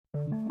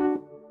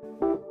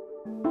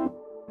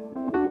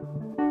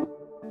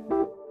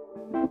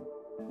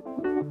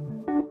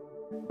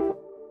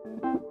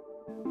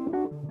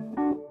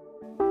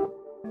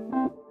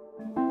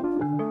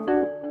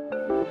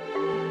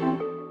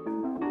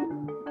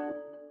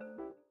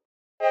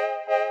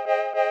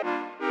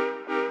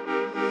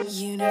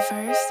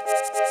Universe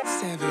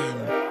 7.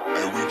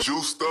 And we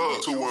juiced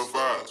up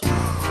 215.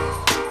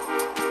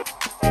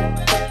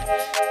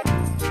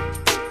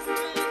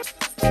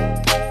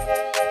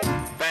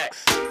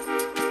 Facts.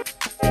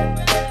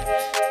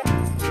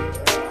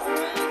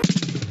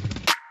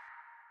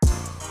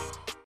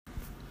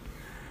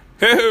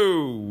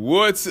 Hey,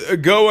 what's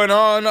going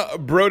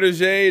on,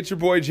 Protege? It's your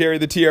boy Jerry,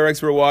 the TRX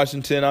for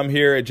Washington. I'm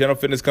here at General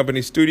Fitness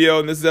Company Studio,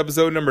 and this is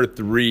episode number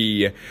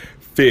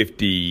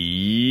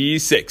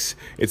 356.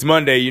 It's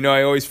Monday. You know,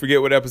 I always forget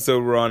what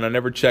episode we're on. I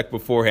never check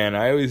beforehand.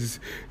 It's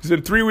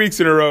been 3 weeks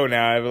in a row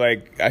now.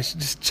 I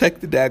should just check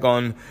the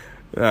daggone.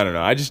 I don't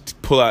know. I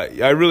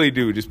really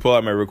do just pull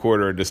out my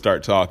recorder and just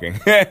start talking.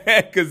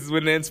 Because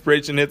when the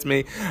inspiration hits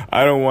me,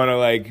 I don't want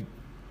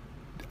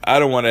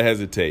to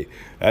hesitate.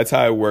 That's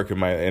how I work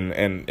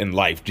in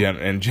life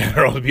in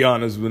general. To be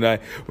honest, when I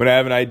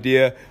have an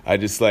idea, I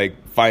just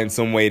find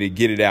some way to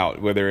get it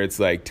out. Whether it's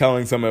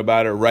telling someone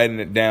about it, writing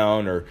it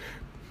down, or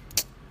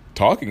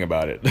talking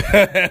about it.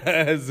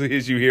 That's the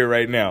issue here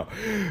right now.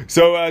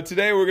 So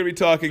today we're going to be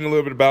talking a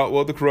little bit about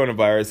the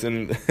coronavirus,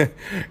 and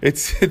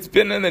it's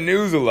been in the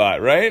news a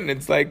lot, right? And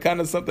it's kind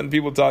of something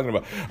people talking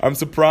about. I'm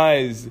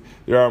surprised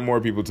there are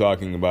more people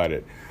talking about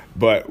it.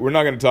 But we're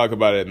not going to talk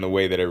about it in the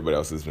way that everybody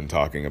else has been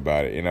talking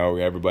about it. You know,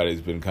 everybody's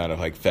been kind of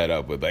fed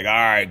up with all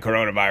right,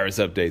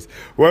 coronavirus updates.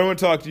 What I want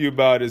to talk to you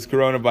about is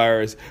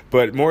coronavirus,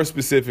 but more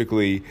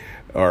specifically,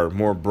 or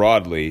more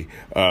broadly,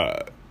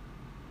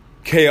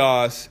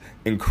 chaos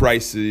and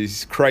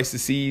crises. I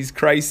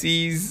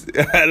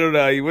don't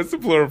know. What's the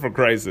plural for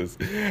crisis?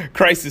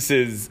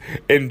 Crises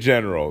in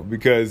general,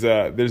 because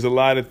there's a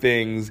lot of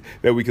things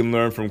that we can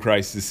learn from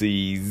crises.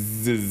 And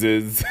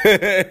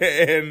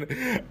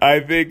I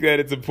think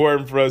that it's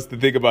important for us to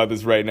think about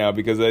this right now,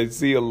 because I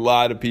see a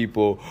lot of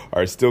people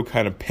are still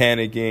kind of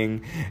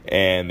panicking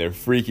and they're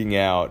freaking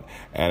out.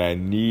 And I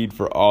need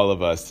for all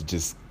of us to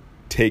just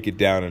take it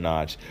down a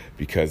notch,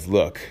 because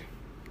look,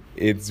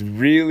 it's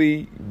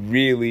really,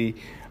 really,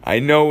 I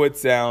know it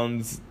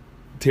sounds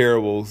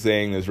terrible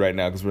saying this right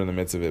now because we're in the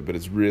midst of it, but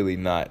it's really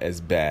not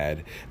as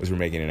bad as we're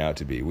making it out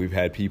to be. We've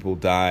had people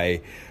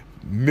die,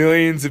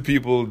 millions of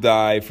people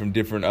die from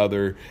different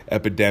other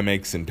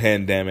epidemics and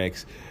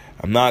pandemics.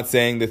 I'm not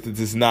saying that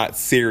this is not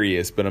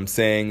serious, but I'm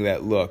saying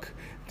that, look,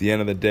 at the end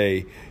of the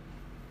day,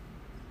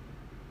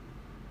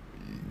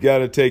 you got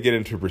to take it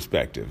into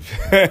perspective.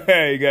 But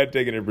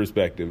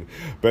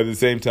at the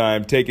same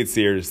time, take it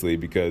seriously,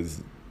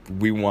 because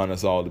we want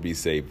us all to be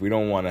safe. We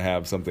don't want to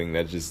have something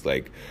that just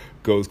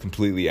goes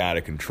completely out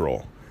of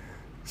control.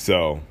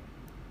 So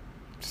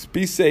just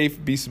be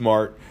safe, be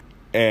smart,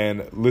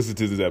 and listen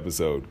to this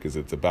episode, because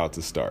it's about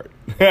to start.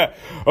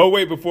 Oh,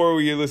 wait, before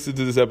we listen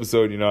to this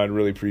episode, I'd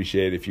really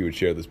appreciate it if you would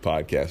share this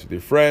podcast with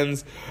your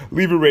friends,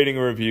 leave a rating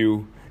or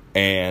review,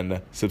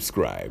 and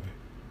subscribe.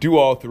 Do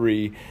all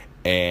three,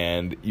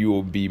 and you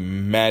will be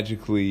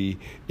magically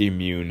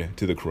immune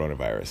to the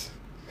coronavirus.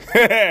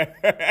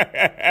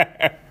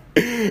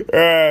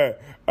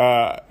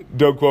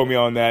 Don't quote me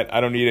on that.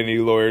 I don't need any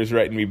lawyers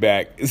writing me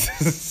back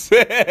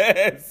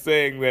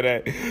saying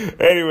that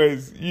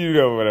anyways, you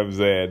know what I'm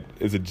saying.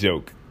 It's a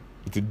joke.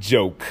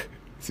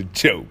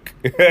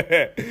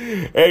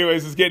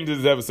 Anyways, let's get into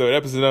this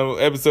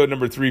episode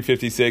number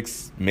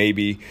 356,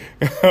 maybe,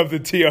 of the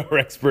TR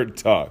Expert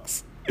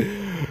Talks.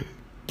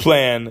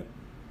 Plan,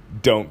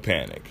 don't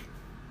panic.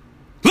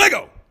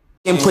 Lego!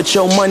 And put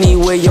your money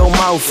where your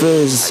mouth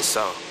is.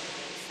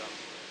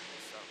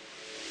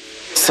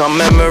 Some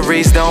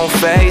memories don't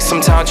fade.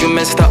 Sometimes you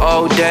miss the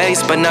old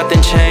days, but nothing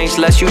changed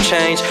unless you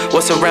change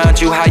what's around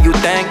you. How you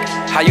think,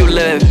 how you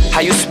live,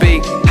 how you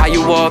speak, how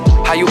you walk,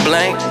 how you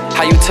blink,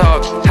 how you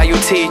talk, how you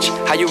teach,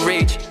 how you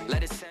reach.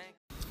 Let it sink.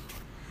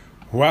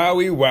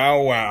 Wowie,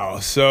 wow.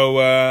 So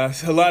a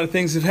lot of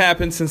things have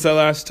happened since I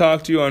last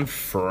talked to you on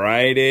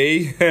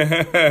Friday.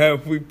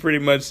 We pretty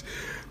much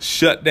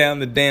shut down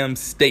the damn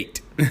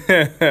state.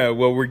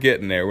 Well, we're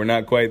getting there. We're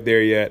not quite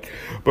there yet,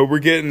 but we're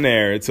getting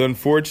there. It's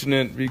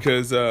unfortunate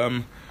because,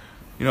 a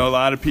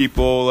lot of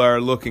people are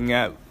looking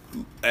at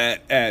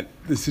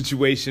the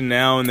situation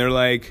now, and they're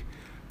like,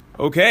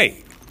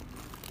 okay,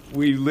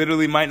 we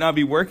literally might not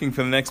be working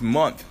for the next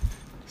month.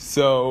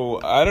 So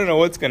I don't know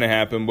what's going to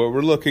happen, but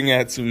we're looking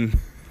at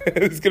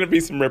there's going to be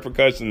some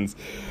repercussions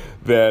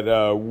that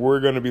we're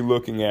going to be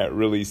looking at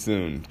really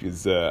soon,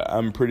 because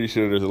I'm pretty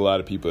sure there's a lot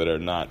of people that are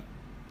not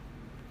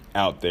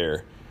out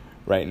there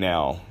right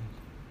now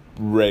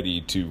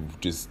ready to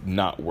just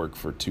not work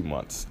for 2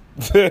 months.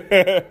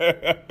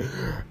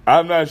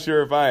 I'm not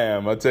sure if I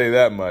am, I'll tell you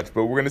that much,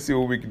 but we're going to see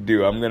what we can do.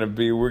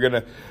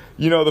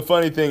 The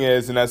funny thing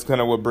is, and that's kind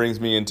of what brings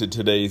me into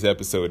today's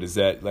episode, is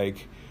that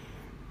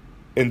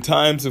in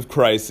times of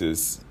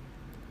crisis,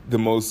 the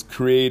most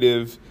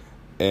creative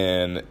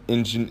and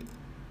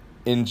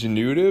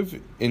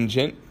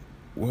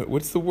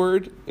what's the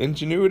word?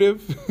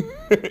 Ingenuitive?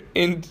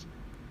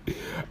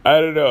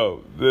 I don't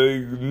know.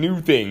 The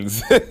new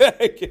things. I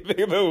can't think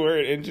of the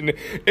word.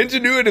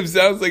 Ingenuitive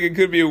sounds like it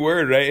could be a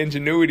word, right?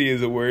 Ingenuity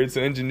is a word, so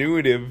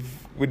ingenuitive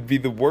would be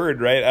the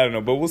word, right? I don't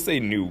know, but we'll say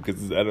new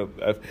because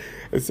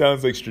it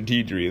sounds like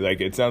strategery.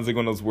 Like it sounds like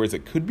one of those words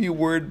that could be a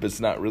word, but it's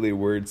not really a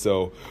word.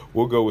 So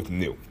we'll go with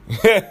new.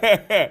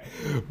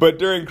 But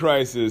during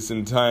crisis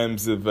and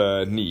times of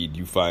need,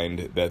 you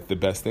find that the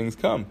best things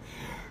come.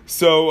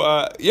 So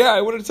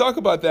I wanted to talk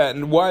about that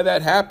and why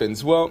that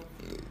happens. Well,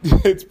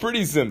 it's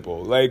pretty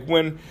simple. Like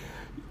when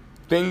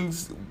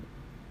things,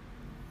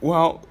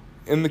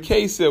 in the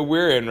case that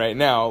we're in right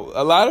now,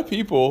 a lot of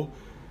people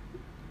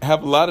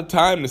have a lot of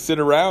time to sit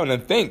around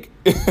and think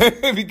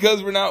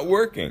because we're not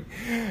working.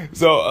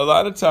 So a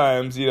lot of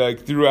times,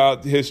 like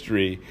throughout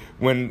history,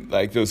 when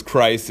like those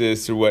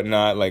crises or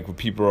whatnot, like when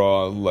people are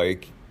all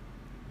like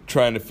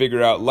trying to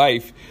figure out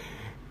life,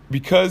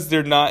 because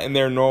they're not in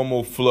their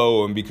normal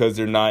flow and because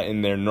they're not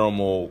in their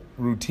normal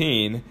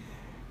routine,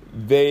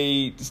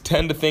 they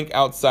tend to think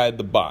outside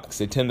the box.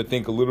 They tend to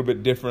think a little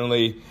bit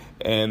differently,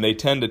 and they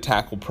tend to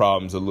tackle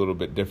problems a little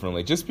bit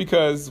differently just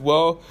because,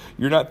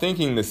 you're not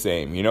thinking the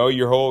same.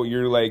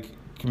 You're like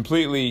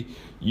completely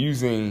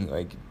using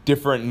like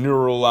different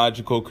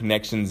neurological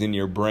connections in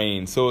your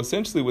brain. So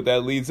essentially what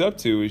that leads up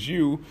to is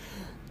you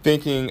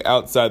thinking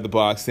outside the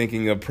box,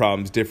 thinking of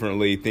problems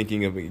differently,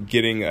 thinking of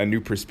getting a new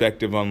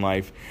perspective on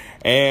life.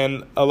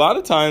 And a lot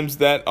of times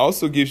that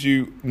also gives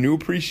you new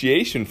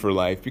appreciation for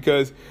life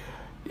because,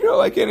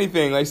 like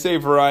anything, like say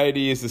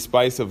variety is the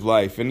spice of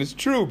life. And it's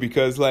true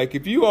because like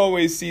if you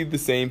always see the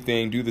same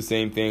thing, do the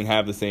same thing,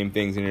 have the same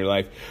things in your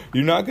life,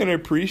 you're not going to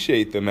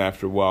appreciate them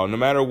after a while, no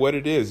matter what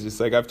it is. Just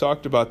like I've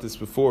talked about this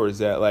before, is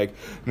that like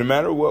no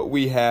matter what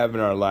we have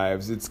in our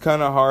lives, it's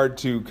kind of hard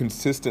to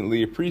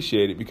consistently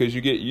appreciate it because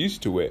you get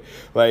used to it.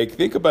 Like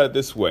think about it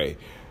this way.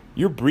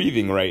 You're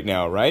breathing right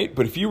now, right?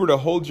 But if you were to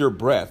hold your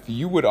breath,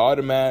 you would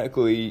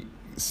automatically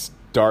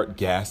start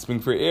gasping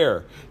for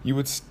air. You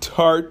would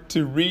start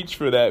to reach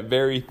for that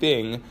very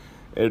thing,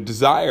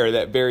 desire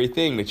that very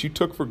thing that you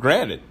took for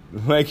granted.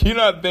 Like you're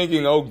not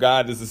thinking, oh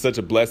God, this is such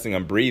a blessing,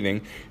 I'm breathing.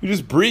 You're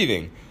just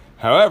breathing.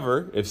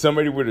 However, if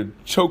somebody were to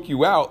choke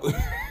you out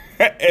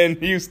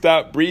and you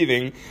stopped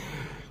breathing,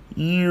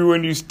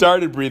 when you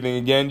started breathing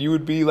again, you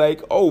would be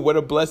like, oh, what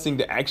a blessing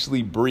to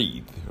actually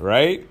breathe,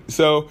 right?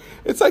 So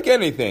it's like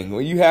anything.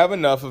 When you have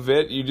enough of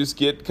it, you just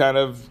get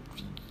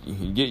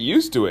you get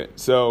used to it.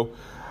 So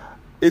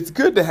it's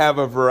good to have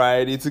a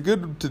variety. It's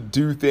good to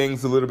do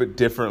things a little bit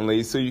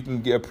differently so you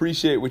can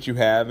appreciate what you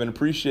have and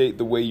appreciate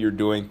the way you're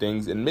doing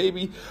things and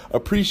maybe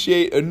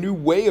appreciate a new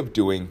way of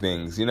doing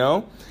things,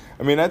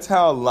 I mean, that's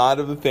how a lot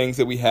of the things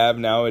that we have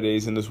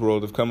nowadays in this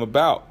world have come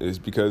about, is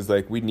because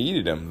like we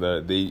needed them.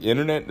 The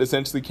internet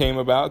essentially came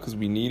about because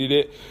we needed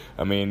it.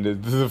 I mean,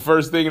 the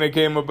first thing that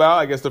came about,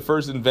 I guess the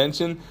first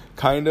invention,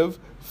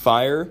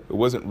 fire. It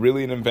wasn't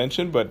really an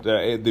invention, but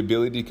the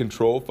ability to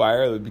control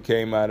fire that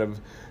became out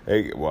of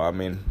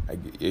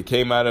it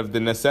came out of the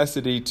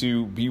necessity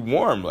to be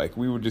warm. Like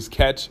we would just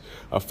catch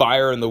a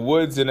fire in the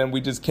woods and then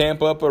we just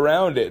camp up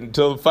around it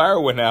until the fire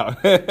went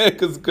out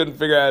because we couldn't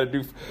figure out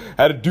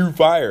how to do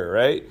fire,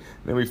 right?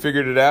 And then we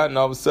figured it out, and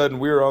all of a sudden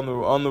we were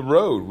on the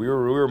road. We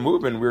were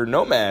moving. We were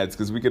nomads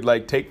because we could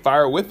like take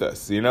fire with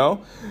us,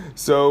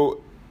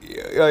 So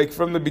like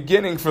from the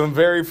beginning, from the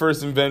very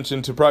first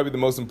invention to probably the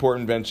most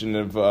important invention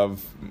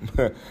of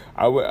I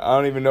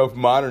don't even know if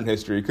modern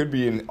history, it could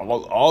be in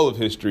all of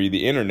history,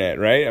 the internet,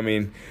 right? I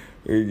mean,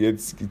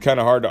 it's kind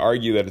of hard to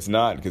argue that it's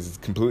not because it's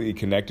completely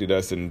connected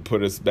us and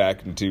put us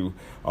back into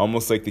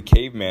almost like the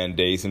caveman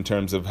days in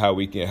terms of how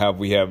we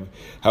have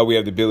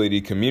the ability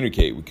to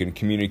communicate. We can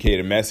communicate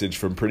a message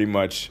from pretty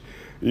much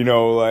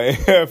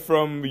like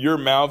from your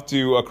mouth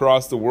to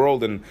across the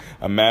world in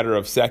a matter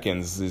of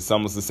seconds. It's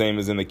almost the same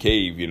as in the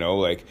cave,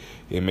 like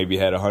it maybe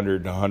had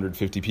 100,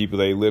 150 people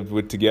they lived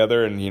with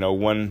together, and,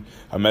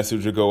 a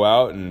message would go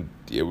out and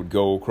it would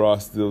go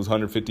across those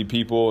 150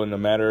 people in a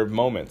matter of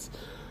moments.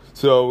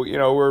 So,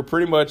 we're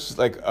pretty much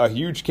like a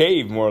huge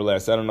cave, more or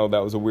less. I don't know,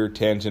 that was a weird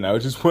tangent I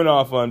just went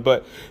off on,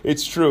 but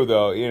it's true,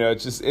 though.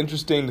 It's just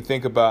interesting to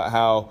think about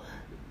how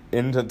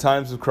in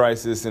times of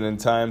crisis and in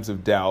times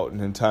of doubt and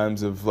in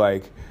times of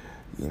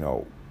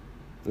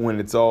when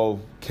it's all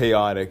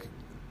chaotic,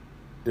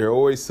 there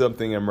always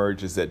something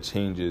emerges that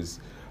changes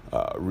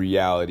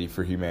reality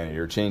for humanity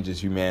or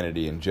changes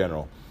humanity in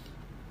general.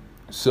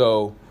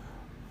 So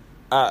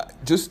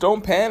just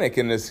don't panic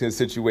in this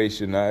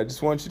situation. I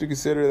just want you to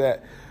consider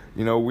that,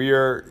 we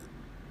are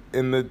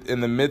in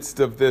the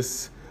midst of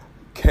this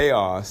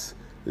chaos.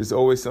 There's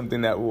always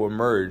something that will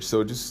emerge.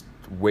 So just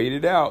wait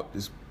it out.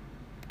 Just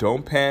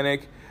don't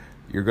panic.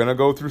 You're going to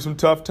go through some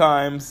tough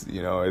times.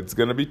 It's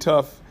going to be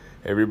tough.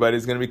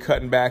 Everybody's going to be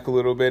cutting back a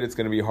little bit. It's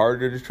going to be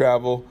harder to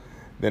travel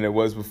than it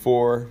was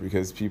before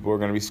because people are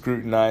going to be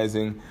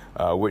scrutinizing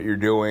what you're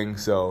doing.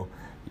 So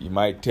you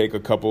might take a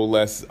couple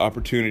less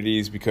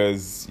opportunities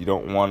because you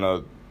don't want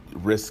to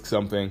risk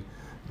something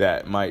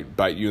that might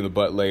bite you in the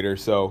butt later.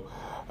 So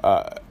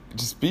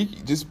just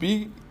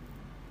be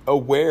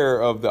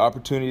aware of the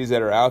opportunities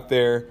that are out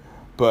there,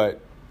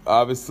 but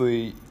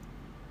obviously,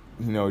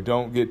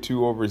 don't get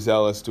too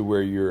overzealous to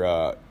where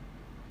you're,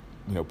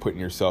 putting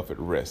yourself at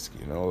risk.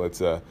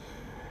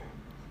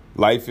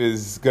 life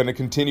is going to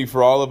continue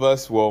for all of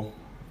us. Well,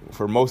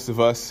 for most of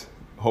us,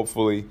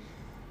 hopefully,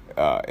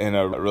 in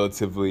a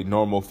relatively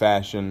normal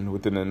fashion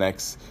within the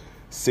next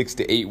 6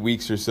 to 8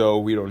 weeks or so.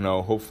 We don't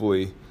know.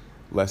 Hopefully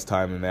less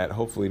time than that.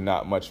 Hopefully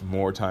not much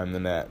more time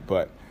than that.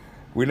 But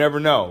we never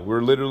know.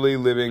 We're literally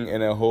living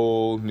in a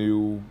whole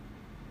new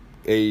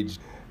age,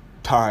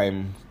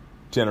 time,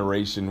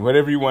 generation,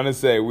 whatever you want to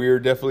say. We're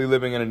definitely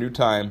living in a new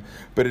time,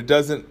 but it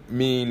doesn't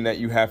mean that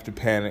you have to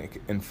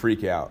panic and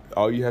freak out.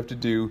 All you have to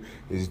do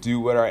is do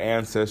what our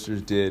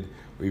ancestors did.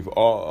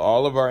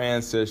 All of our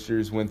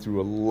ancestors went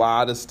through a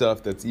lot of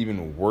stuff that's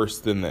even worse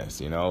than this.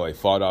 They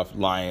fought off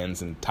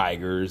lions and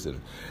tigers, and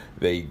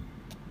they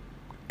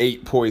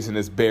ate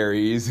poisonous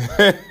berries.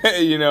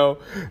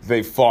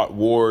 They fought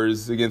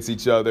wars against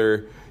each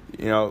other.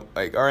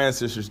 Like our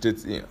ancestors did,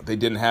 they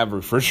didn't have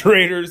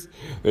refrigerators.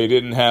 They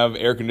didn't have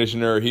air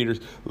conditioner or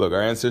heaters. Look,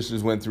 our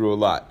ancestors went through a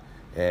lot.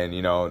 And,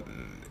 and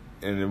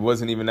it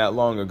wasn't even that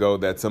long ago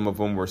that some of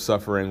them were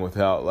suffering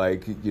without,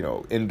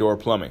 indoor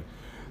plumbing.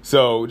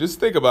 So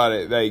just think about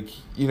it.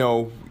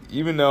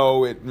 Even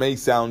though it may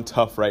sound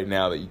tough right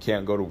now that you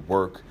can't go to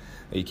work,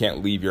 that you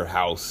can't leave your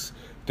house,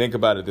 think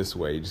about it this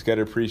way. You just got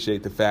to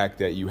appreciate the fact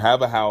that you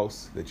have a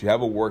house, that you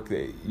have a work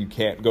that you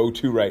can't go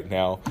to right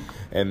now,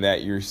 and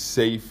that you're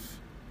safe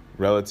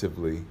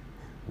relatively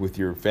with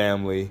your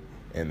family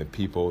and the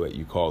people that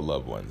you call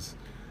loved ones.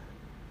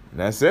 And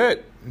that's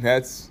it.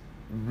 That's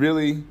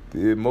really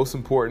the most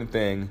important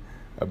thing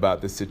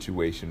about this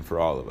situation for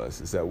all of us,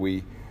 is that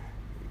we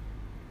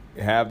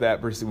have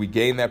that we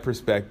gain that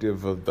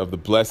perspective of the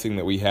blessing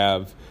that we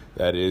have,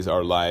 that is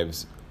our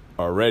lives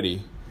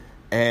already,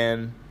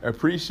 and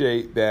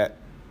appreciate that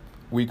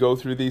we go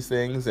through these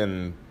things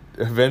and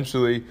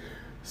eventually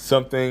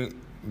something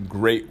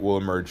great will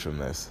emerge from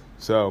this.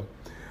 So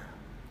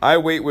I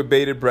wait with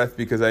bated breath,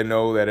 because I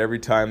know that every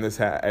time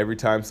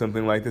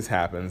something like this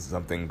happens,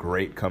 something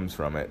great comes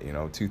from it.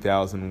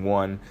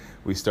 2001,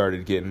 we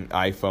started getting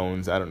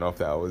iPhones. I don't know if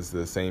that was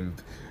the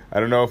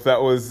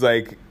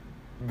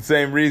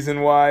same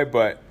reason why,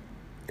 but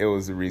it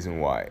was the reason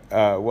why.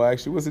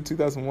 Actually, was it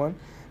 2001?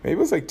 Maybe it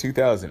was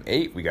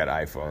 2008 we got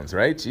iPhones,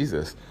 right?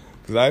 Jesus.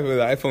 Because the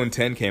iPhone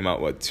 10 came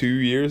out, 2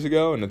 years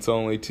ago? And it's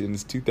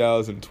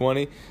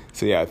 2020.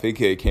 So, yeah, I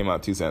think it came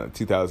out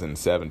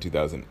 2007,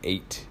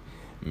 2008,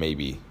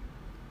 maybe.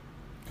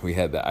 We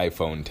had the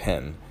iPhone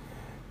 10.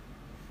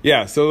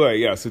 Yeah,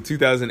 so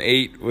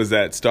 2008 was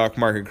that stock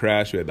market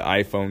crash. We had the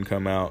iPhone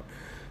come out.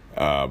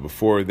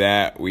 Before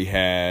that, we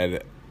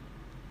had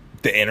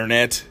the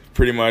internet.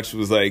 Pretty much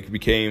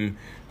became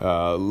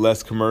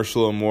less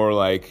commercial and more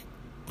like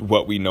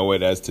what we know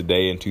it as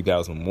today in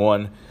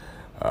 2001.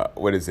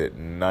 What is it?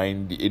 In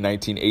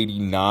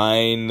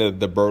 1989,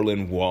 the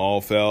Berlin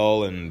Wall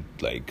fell, and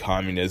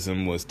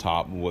communism was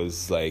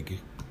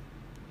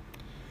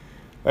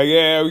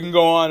yeah, we can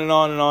go on and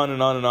on and on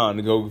and on and on.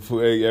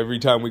 Every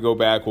time we go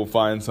back, we'll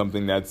find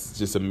something that's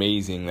just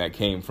amazing that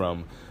came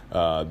from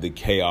the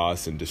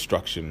chaos and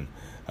destruction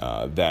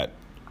that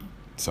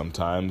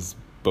sometimes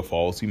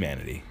befalls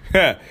humanity.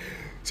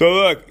 So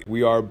look,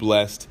 we are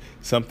blessed.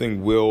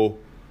 Something will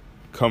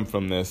come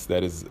from this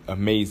that is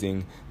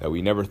amazing, that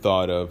we never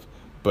thought of.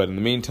 But in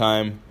the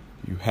meantime,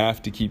 you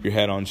have to keep your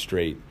head on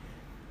straight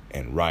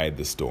and ride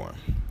the storm.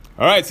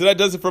 All right, so that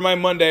does it for my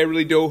Monday. I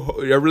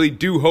really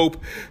do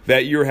hope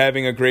that you're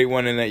having a great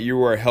one, and that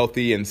you are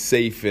healthy and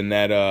safe, and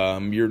that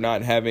you're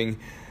not having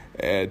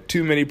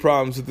too many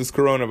problems with this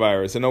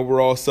coronavirus. I know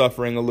we're all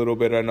suffering a little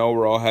bit. I know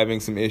we're all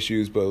having some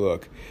issues, but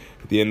look,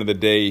 at the end of the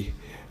day,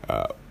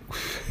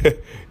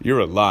 you're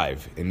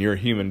alive and you're a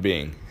human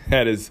being.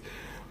 That is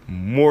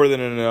more than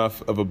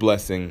enough of a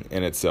blessing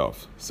in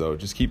itself. So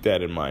just keep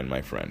that in mind,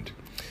 my friend.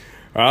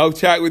 I'll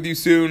chat with you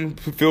soon.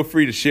 Feel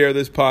free to share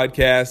this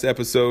podcast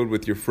episode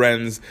with your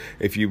friends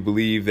if you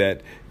believe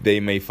that they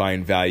may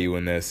find value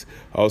in this.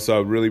 Also,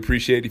 I really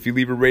appreciate if you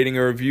leave a rating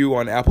or review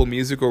on Apple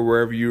Music or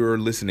wherever you are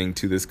listening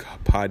to this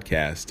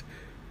podcast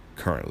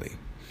currently.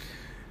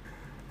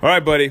 All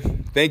right, buddy.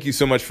 Thank you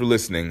so much for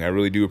listening. I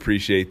really do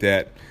appreciate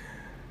that.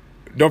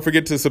 Don't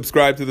forget to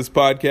subscribe to this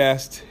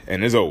podcast.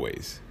 And as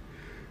always,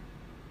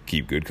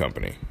 keep good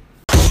company.